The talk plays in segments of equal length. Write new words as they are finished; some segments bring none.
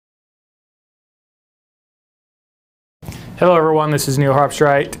Hello everyone, this is Neil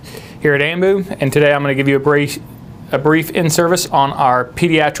Harpstright here at Ambu, and today I'm going to give you a brief in-service on our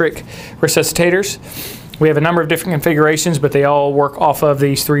pediatric resuscitators. We have a number of different configurations, but they all work off of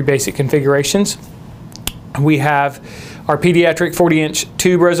these three basic configurations. We have our pediatric 40-inch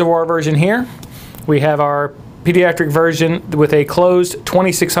tube reservoir version here. We have our pediatric version with a closed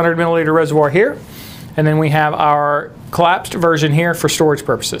 2600 milliliter reservoir here, and then we have our collapsed version here for storage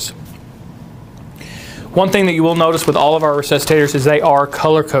purposes. One thing that you will notice with all of our resuscitators is they are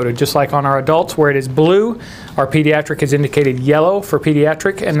color-coded, just like on our adults where it is blue. Our pediatric is indicated yellow for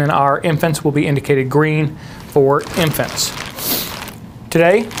pediatric, and then our infants will be indicated green for infants.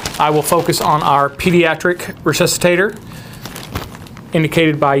 Today, I will focus on our pediatric resuscitator,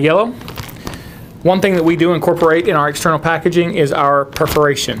 indicated by yellow. One thing that we do incorporate in our external packaging is our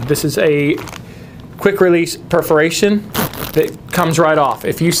perforation. This is a quick release perforation that comes right off.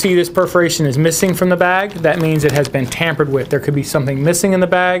 If you see this perforation is missing from the bag, that means it has been tampered with. There could be something missing in the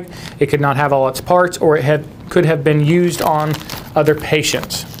bag, it could not have all its parts, or it could have been used on other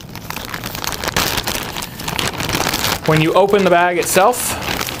patients. When you open the bag itself,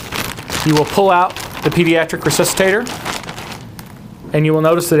 you will pull out the pediatric resuscitator, and you will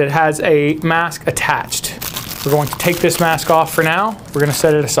notice that it has a mask attached. We're going to take this mask off for now. We're going to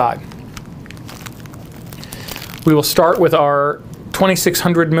set it aside. We will start with our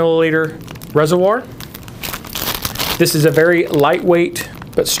 2600 milliliter reservoir. This is a very lightweight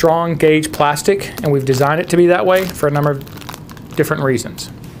but strong gauge plastic, and we've designed it to be that way for a number of different reasons.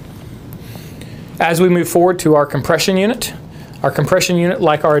 As we move forward to our compression unit,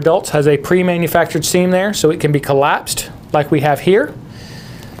 like our adults, has a pre-manufactured seam there so it can be collapsed like we have here.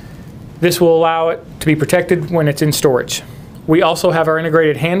 This will allow it to be protected when it's in storage. We also have our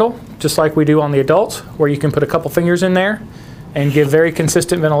integrated handle, just like we do on the adults, where you can put a couple fingers in there and give very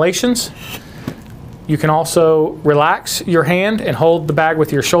consistent ventilations. You can also relax your hand and hold the bag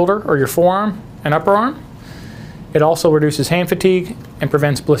with your shoulder or your forearm and upper arm. It also reduces hand fatigue and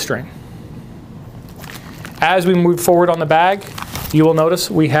prevents blistering. As we move forward on the bag, you will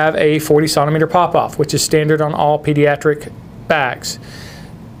notice we have a 40 centimeter pop-off, which is standard on all pediatric bags.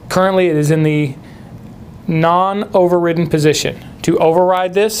 Currently, it is in the non-overridden position. To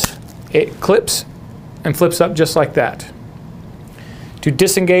override this, it clips and flips up just like that. To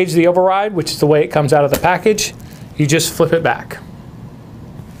disengage the override, which is the way it comes out of the package, you just flip it back.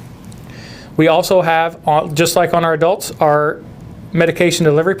 We also have, just like on our adults, our medication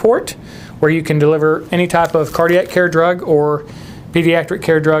delivery port, where you can deliver any type of cardiac care drug or pediatric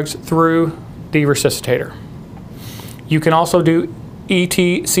care drugs through the resuscitator. You can also do ET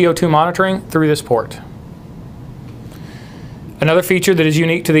CO2 monitoring through this port. Another feature that is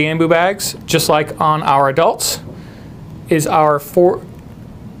unique to the Ambu bags, just like on our adults, is our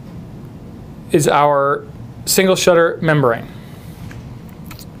single shutter membrane.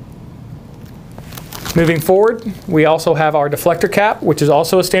 Moving forward, we also have our deflector cap, which is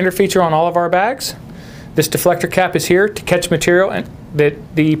also a standard feature on all of our bags. This deflector cap is here to catch material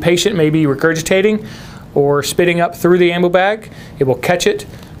that the patient may be regurgitating or spitting up through the Ambu bag. It will catch it,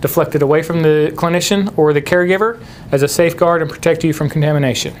 deflect it away from the clinician or the caregiver as a safeguard and protect you from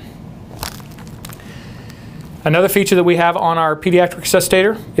contamination. Another feature that we have on our pediatric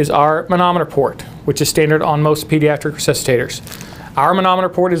resuscitator is our manometer port, which is standard on most pediatric resuscitators. Our manometer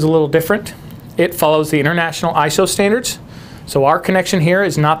port is a little different. It follows the international ISO standards, so our connection here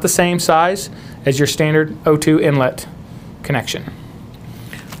is not the same size as your standard O2 inlet connection.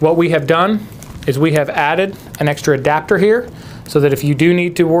 What we have done is we have added an extra adapter here, so that if you do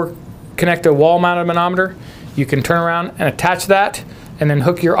need to connect a wall-mounted manometer, you can turn around and attach that and then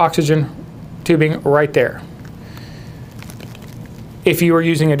hook your oxygen tubing right there. If you are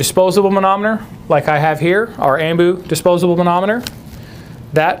using a disposable manometer, like I have here, our Ambu disposable manometer,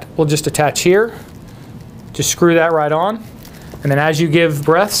 that will just attach here. Just screw that right on, and then as you give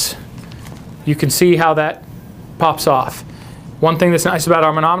breaths, you can see how that pops off. One thing that's nice about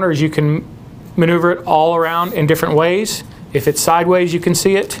our manometer is you can maneuver it all around in different ways. If it's sideways, you can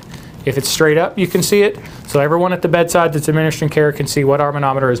see it. If it's straight up, you can see it. So everyone at the bedside that's administering care can see what our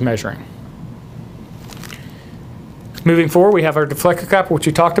manometer is measuring. Moving forward, we have our deflector cap, which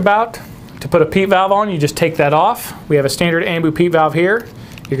we talked about. To put a PEEP valve on, you just take that off. We have a standard Ambu PEEP valve here.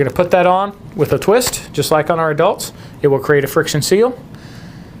 You're going to put that on with a twist, just like on our adults. It will create a friction seal.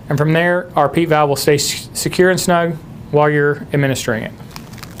 And from there, our PEEP valve will stay secure and snug while you're administering it.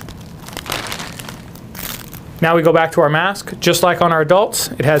 Now we go back to our mask. Just like on our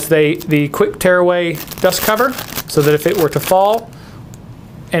adults, it has the quick tear away dust cover, so that if it were to fall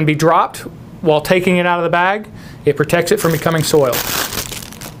and be dropped while taking it out of the bag, it protects it from becoming soiled.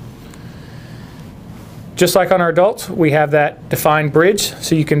 Just like on our adults, we have that defined bridge,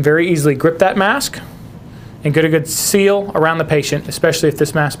 so you can very easily grip that mask and get a good seal around the patient, especially if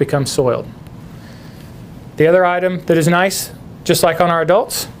this mask becomes soiled. The other item that is nice, just like on our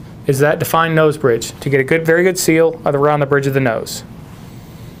adults, is that defined nose bridge to get a good, very good seal around the bridge of the nose.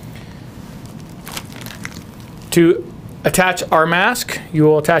 To attach our mask, you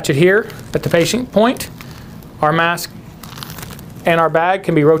will attach it here at the patient point. Our mask and our bag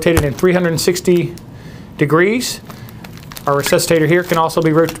can be rotated in 360 degrees. Our resuscitator here can also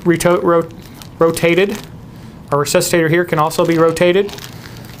be rotated. Our resuscitator here can also be rotated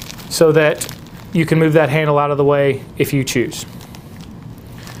so that you can move that handle out of the way if you choose.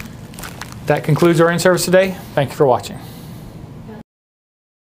 That concludes our in-service today. Thank you for watching.